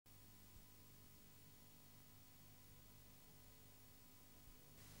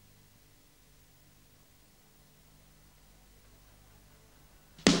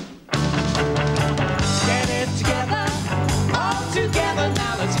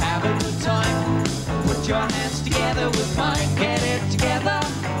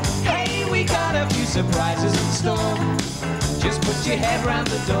surprises in store. Just put your head round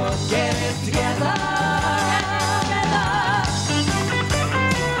the door. Get it together.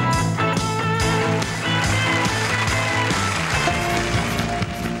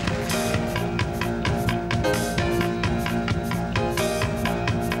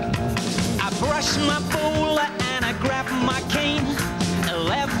 I brush my bowler and I grab my cane.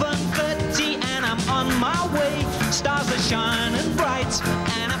 11:30 and I'm on my way. Stars are shining bright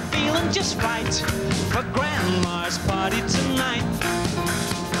and I'm feeling just right for Grandma's party tonight.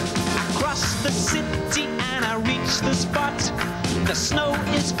 I cross the city and I reach the spot. The snow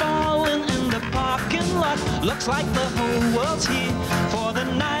is falling in the parking lot. Looks like the whole world's here for the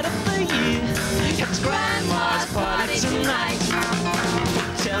night of the year. It's Grandma's party tonight.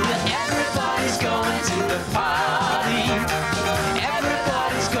 Tell you everybody's going to the party.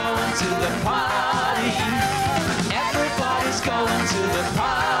 Everybody's going to the party. Everybody's going to the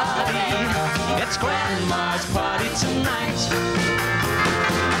party. It's Grandma's party tonight.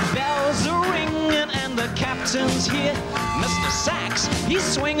 Bells are ringing and the captain's here. Mr. Sax, he's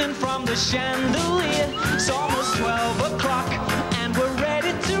swinging from the chandelier. It's almost 12 o'clock and we're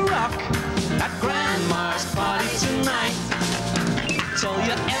ready to rock at Grandma's party tonight. Tell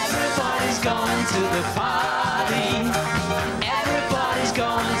you everybody's going to the party. Everybody's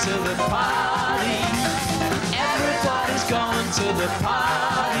going to the party. Everybody's going to the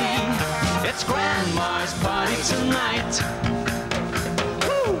party. It's Grandma's party tonight.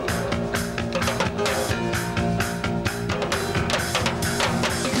 Woo!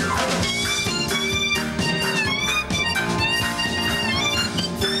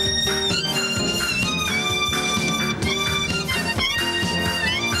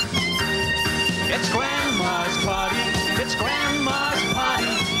 It's Grandma's party. It's Grandma's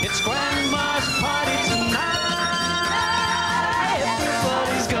party. It's Grandma's party tonight.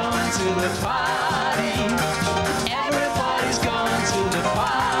 Everybody's going to the party. Everybody's going to the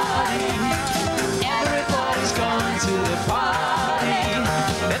party. Everybody's going to the party.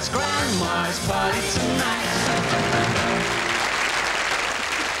 It's Grandma's party tonight.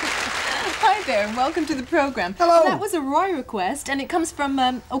 Hi there and welcome to the programme. Hello. That was a Roy request and it comes from,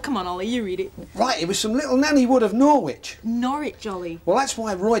 oh come on Ollie, you read it. Right, it was from little Nanny Wood of Norwich. Norwich, Ollie. Well, that's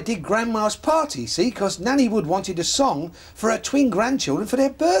why Roy did Grandma's party, see, because Nanny Wood wanted a song for her twin grandchildren for their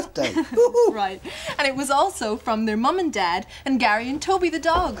birthday. Right. And it was also from their mum and dad and Gary and Toby the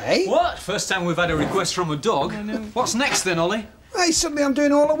dog. Hey? What? First time we've had a request from a dog. I know. What's next then, Ollie? Hey, suddenly I'm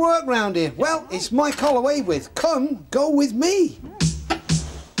doing all the work round here. Well, it's Mike Holoway with Come, Go With Me.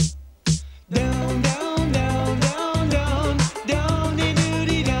 Down, down, down, down, down, down, dee doo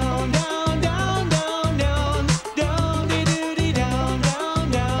dee down, down, down, down, down, down, dee doo dee down,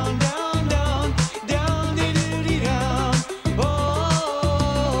 down, down, down, down, down, dee doo dee down.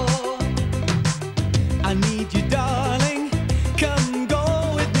 Oh, I need you, darling. Come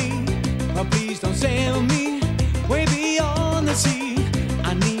go with me. Oh, please don't sail me way beyond the sea.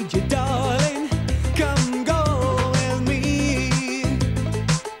 I need you, darling. Come go with me.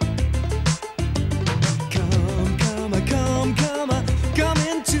 Come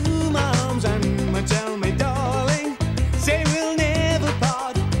into my arms and tell me, darling, say we'll never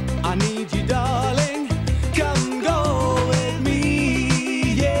part. I need you, darling, come go with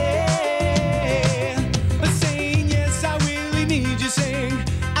me, yeah. Saying yes, I really need you, saying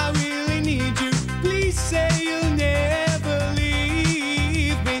I really need you. Please say you'll never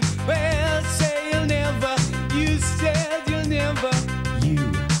leave me. Well, say you'll never, you said you'll never.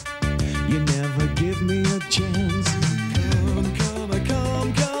 You never give me a chance.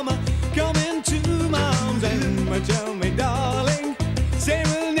 Come into my arms and tell me, darling, say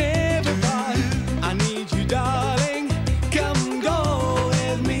we'll never part. I need you, darling, come go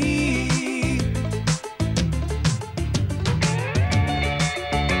with me.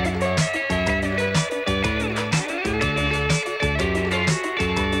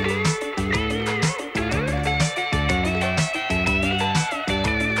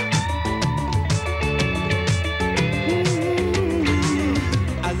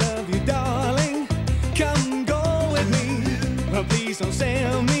 I love you, darling, come go with me. Well, please don't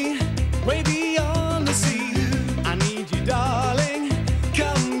sail me way beyond the sea. I need you, darling,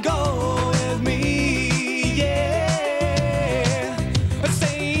 come go with me, yeah.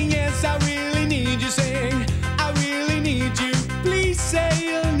 Saying yes, I really need you, saying I really need you. Please say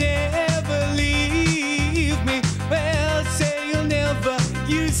you'll never leave me. Well, say you'll never,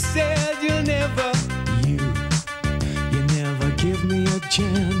 you said you'll never. You never give me a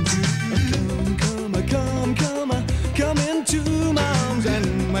chance. Come into my arms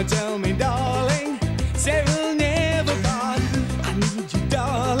and tell me, darling, say we'll never part. I need you,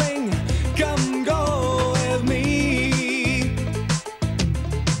 darling, come go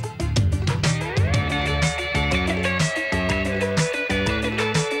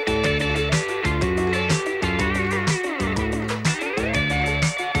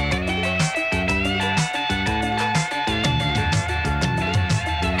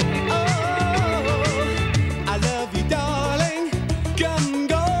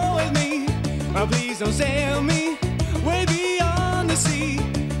Oh, please don't sail me way beyond the sea.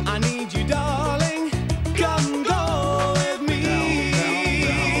 I need you, darling. Come go with me.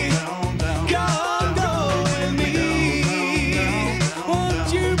 Come go with me.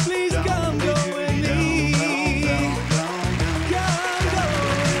 Won't you please come go with me? Come go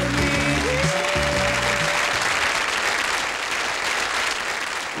with me.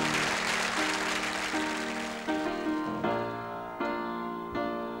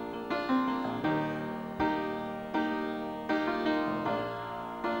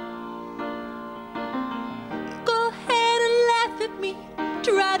 Go ahead and laugh at me.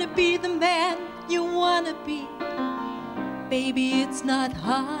 Try to be the man you wanna be. Baby, it's not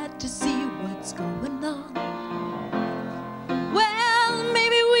hard to see what's going on. Well,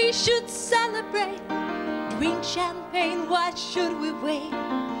 maybe we should celebrate. Drink champagne, why should we wait?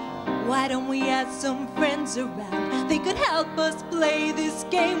 Why don't we ask some friends around? They could help us play this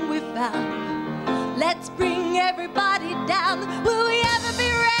game we found. Let's bring everybody down. Will we ever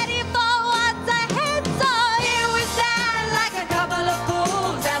be ready for what's ahead? So here we stand like a couple of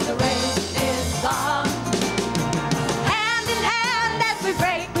fools, and the race is on. Hand in hand as we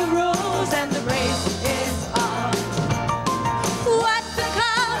break the rules, and the race is on. What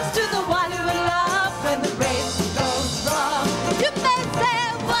becomes to the one who loves when the race goes wrong? You may say,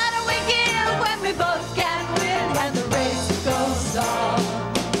 what do we give when we both can win, and the race goes on?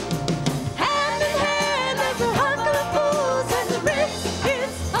 Hand in hand as we huckle of fools, and the race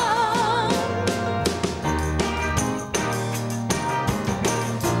is on.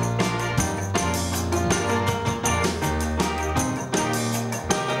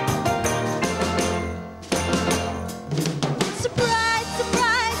 Surprise,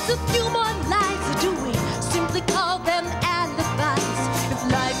 surprise, a few more lies. Or do we simply call them alibis? If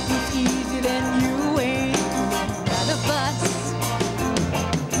life is easy, then you ain't none of us.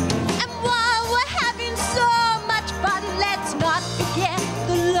 And while we're having so much fun, let's not forget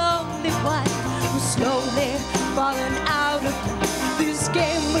the lonely one who's slowly falling out of love. This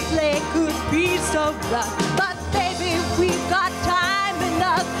game we play could be so rough, but baby, we've got time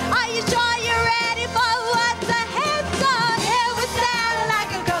enough. Are you sure you're ready for what's ahead? So here we stand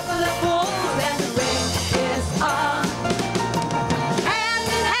like a couple of fools, and the race is on. Hand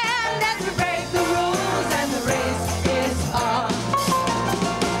in hand as we break the rules, and the race is on.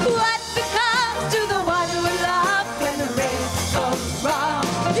 What becomes to the one who loves when the race goes wrong?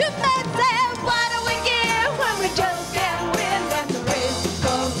 You may say, what do we give when we just can't win, and the race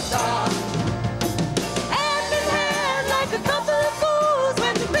goes on? Hand in hand like a couple of fools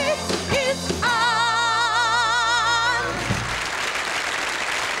when the race is on.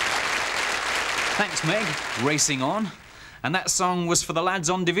 Thanks, Meg. Racing on. And that song was for the lads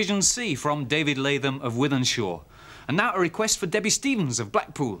on Division C from David Latham of Wythenshawe. And now a request for Debbie Stevens of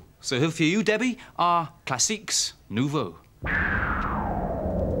Blackpool. So here for you, Debbie, are Classix, Nouveau.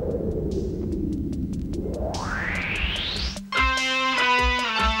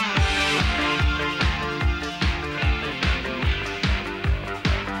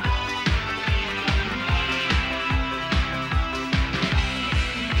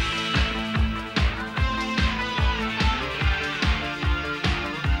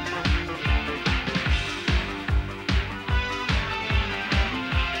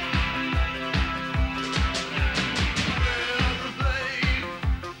 Well, the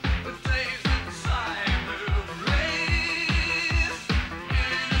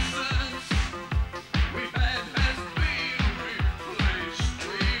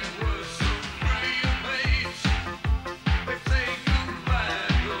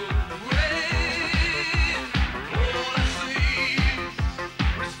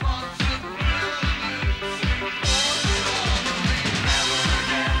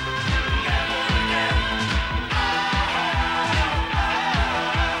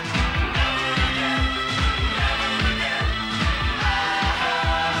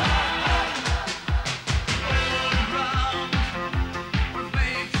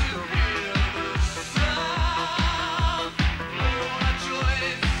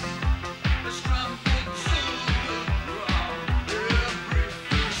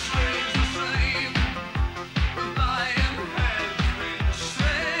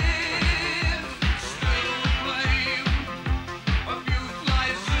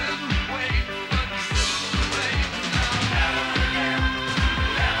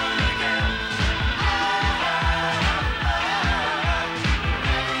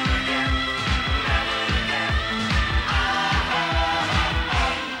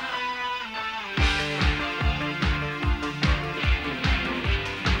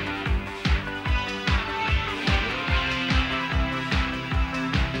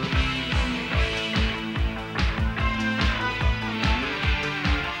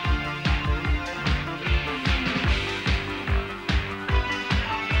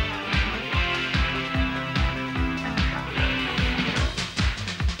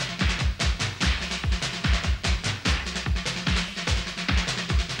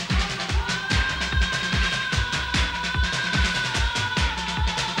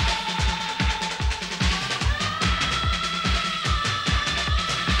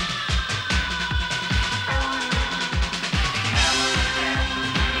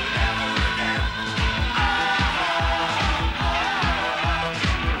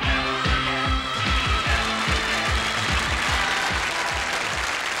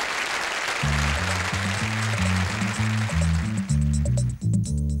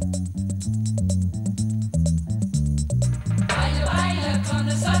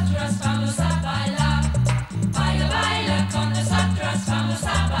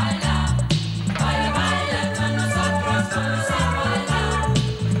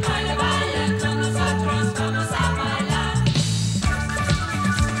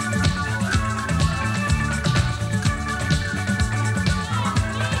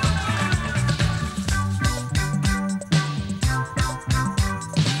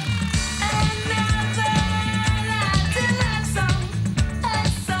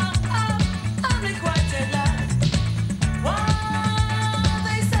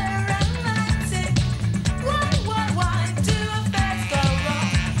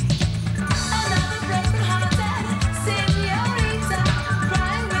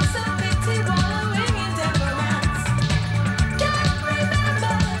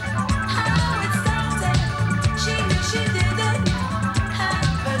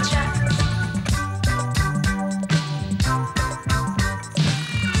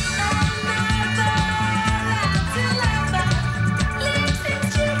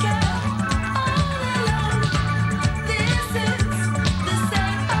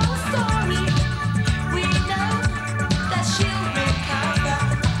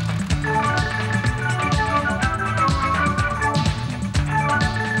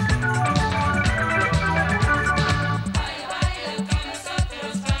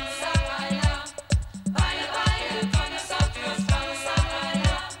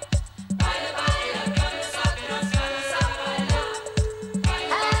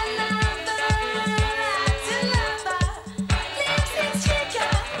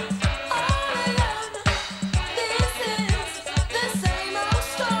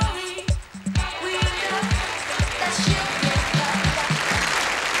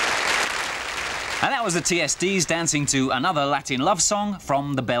And that was the TSDs dancing to another Latin love song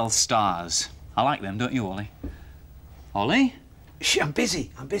from the Belle Stars. I like them, don't you, Ollie? Ollie? Shh, I'm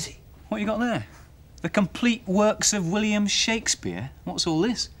busy. What you got there? The complete works of William Shakespeare? What's all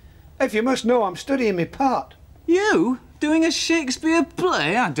this? If you must know, I'm studying my part. You? Doing a Shakespeare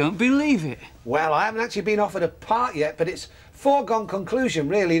play? I don't believe it. Well, I haven't actually been offered a part yet, but it's foregone conclusion,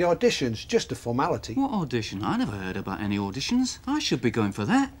 really. The audition's just a formality. What audition? I never heard about any auditions. I should be going for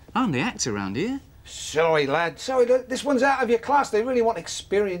that. I'm the actor around here. Sorry, lad. Sorry, look, this one's out of your class. They really want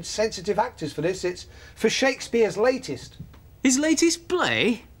experienced, sensitive actors for this. It's for Shakespeare's latest. His latest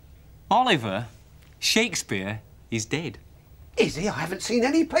play? Oliver, Shakespeare is dead. Is he? I haven't seen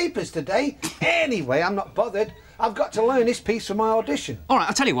any papers today. Anyway, I'm not bothered. I've got to learn this piece for my audition. All right,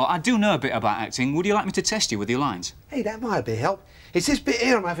 I'll tell you what, I do know a bit about acting. Would you like me to test you with your lines? Hey, that might be help. It's this bit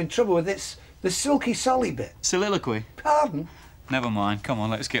here I'm having trouble with. It's the silky solly bit. Soliloquy? Pardon? Never mind. Come on,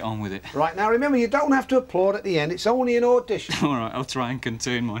 let's get on with it. Right, now remember, you don't have to applaud at the end. It's only an audition. All right, I'll try and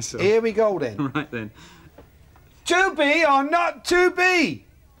contain myself. Here we go then. Right then. To be or not to be?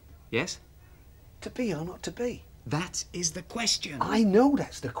 Yes? To be or not to be? That is the question. I know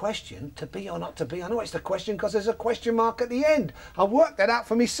that's the question. To be or not to be. I know it's the question because there's a question mark at the end. I worked that out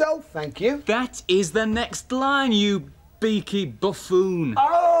for myself, thank you. That is the next line, you beaky buffoon.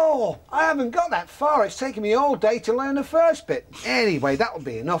 Oh, I haven't got that far. It's taken me all day to learn the first bit. Anyway, that'll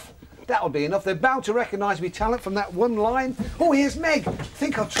be enough. That'll be enough. They're bound to recognise me talent from that one line. Oh, here's Meg.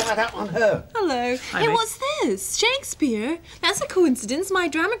 Think I'll try that on her. Hello. Hi, Hey, Meg. what's this? Shakespeare? That's a coincidence. My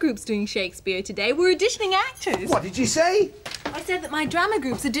drama group's doing Shakespeare today. We're auditioning actors. What did you say? I said that my drama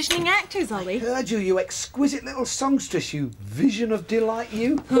group's auditioning actors, Ollie. Heard you, you exquisite little songstress, you vision of delight,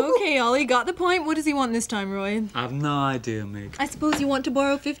 you. Okay, Ollie, got the point. What does he want this time, Roy? I've no idea, Meg. I suppose you want to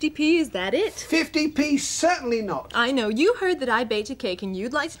borrow 50p, is that it? 50p, certainly not. I know, you heard that I baked a cake and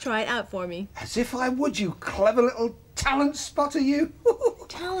you'd like to try it out for me. As if I would, you clever little talent spotter, you.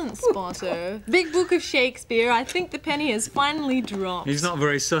 Talent spotter. Big book of Shakespeare. I think the penny has finally dropped. He's not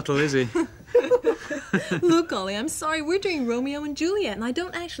very subtle, is he? Look, Ollie, I'm sorry, we're doing Romeo and Juliet and I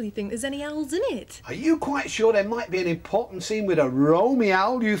don't actually think there's any owls in it. Are you quite sure there might be an important scene with a Romeo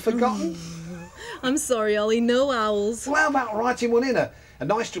owl you've forgotten? I'm sorry, Ollie, no owls. Well, how about writing one in? A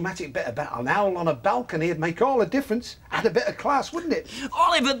nice dramatic bit about an owl on a balcony would make all the difference. Add a bit of class, wouldn't it?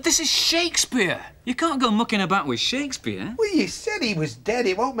 Oliver, this is Shakespeare. You can't go mucking about with Shakespeare. Well, you said he was dead.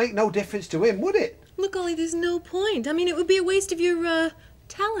 It won't make no difference to him, would it? Look, Ollie, there's no point. I mean, it would be a waste of your,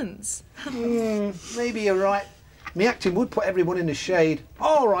 talents. Maybe you're right. Me acting would put everyone in the shade.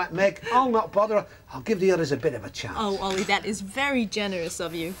 All right, Meg, I'll not bother. I'll give the others a bit of a chance. Oh, Ollie, that is very generous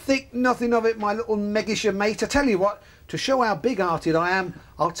of you. Think nothing of it, my little Meggisher mate. I tell you what, to show how big-hearted I am,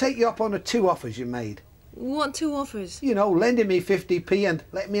 I'll take you up on the 2 offers you made. What 2 offers? You know, lending me 50p and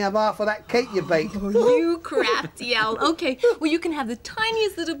let me have half of that cake you baked. You crafty owl. Okay, well, you can have the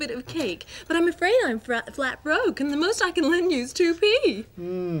tiniest little bit of cake, but I'm afraid I'm flat broke, and the most I can lend you is 2p.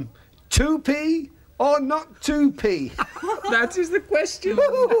 2p or not 2p? That is the question.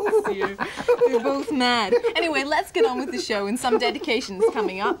 You're both mad. Anyway, let's get on with the show and some dedications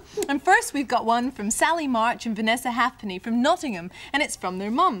coming up. And first we've got one from Sally March and Vanessa Halfpenny from Nottingham, and it's from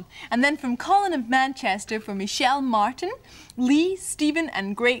their mum. And then from Colin of Manchester for Michelle Martin, Lee, Stephen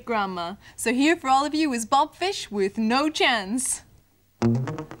and great-grandma. So here for all of you is Bob Fish with No Chance.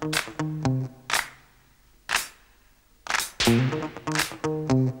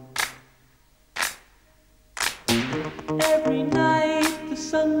 Every night the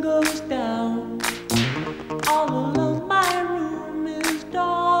sun goes down. All alone, my room is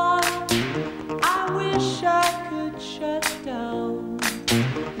dark. I wish I could shut down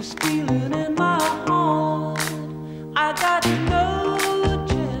this feeling in my heart. I got no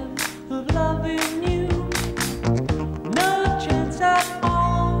chance of loving you, no chance at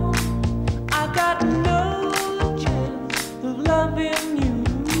all. I got no chance of loving you,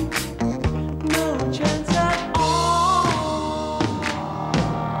 no chance at all.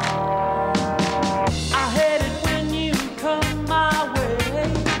 I hate it when you come my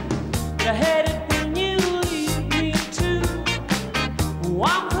way, but I hate it when you leave me too.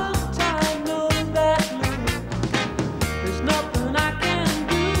 I'm hooked, I know that look. There's nothing I can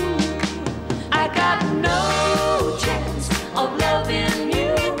do. I got no chance of loving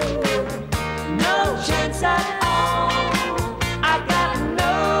you, no chance at all. I got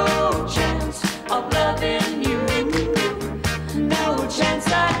no chance of loving you, no chance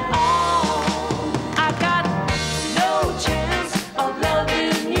at all. I got no chance of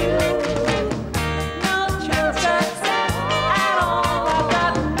loving you, no chance at all. I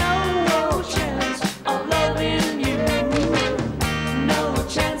got no chance of loving you, no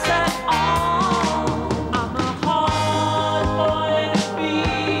chance at all.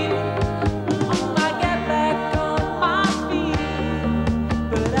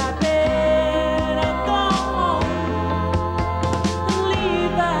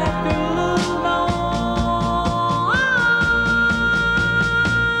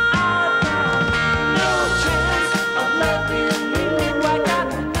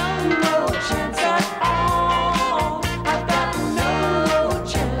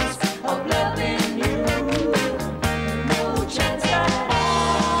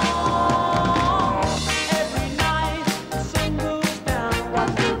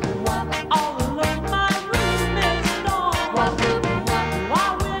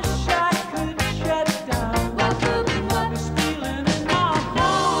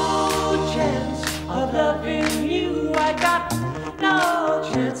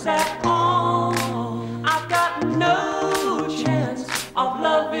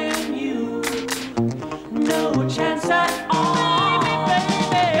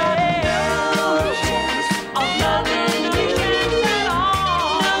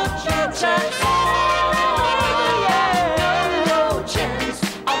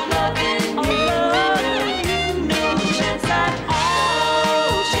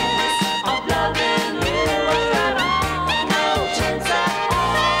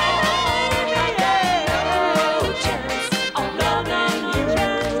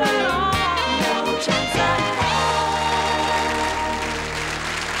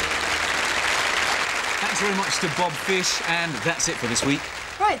 Mr. Bob Fish, and that's it for this week.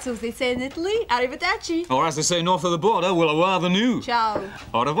 Right, so as they say in Italy, arrivederci. Or as they say north of the border, we'll avoir the news. Ciao.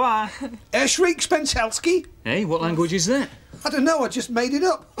 Au revoir. Shriek Spencelski? Hey, what language is that? I don't know, I just made it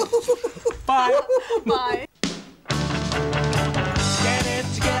up. Bye. Bye. Get it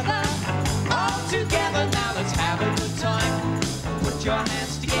together, all together, now let's have a good time. Put your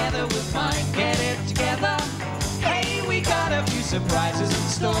hands together with mine, get it together. Hey, we got a few surprises in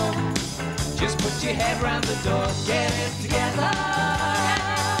store. Just put your head round the door, get it together.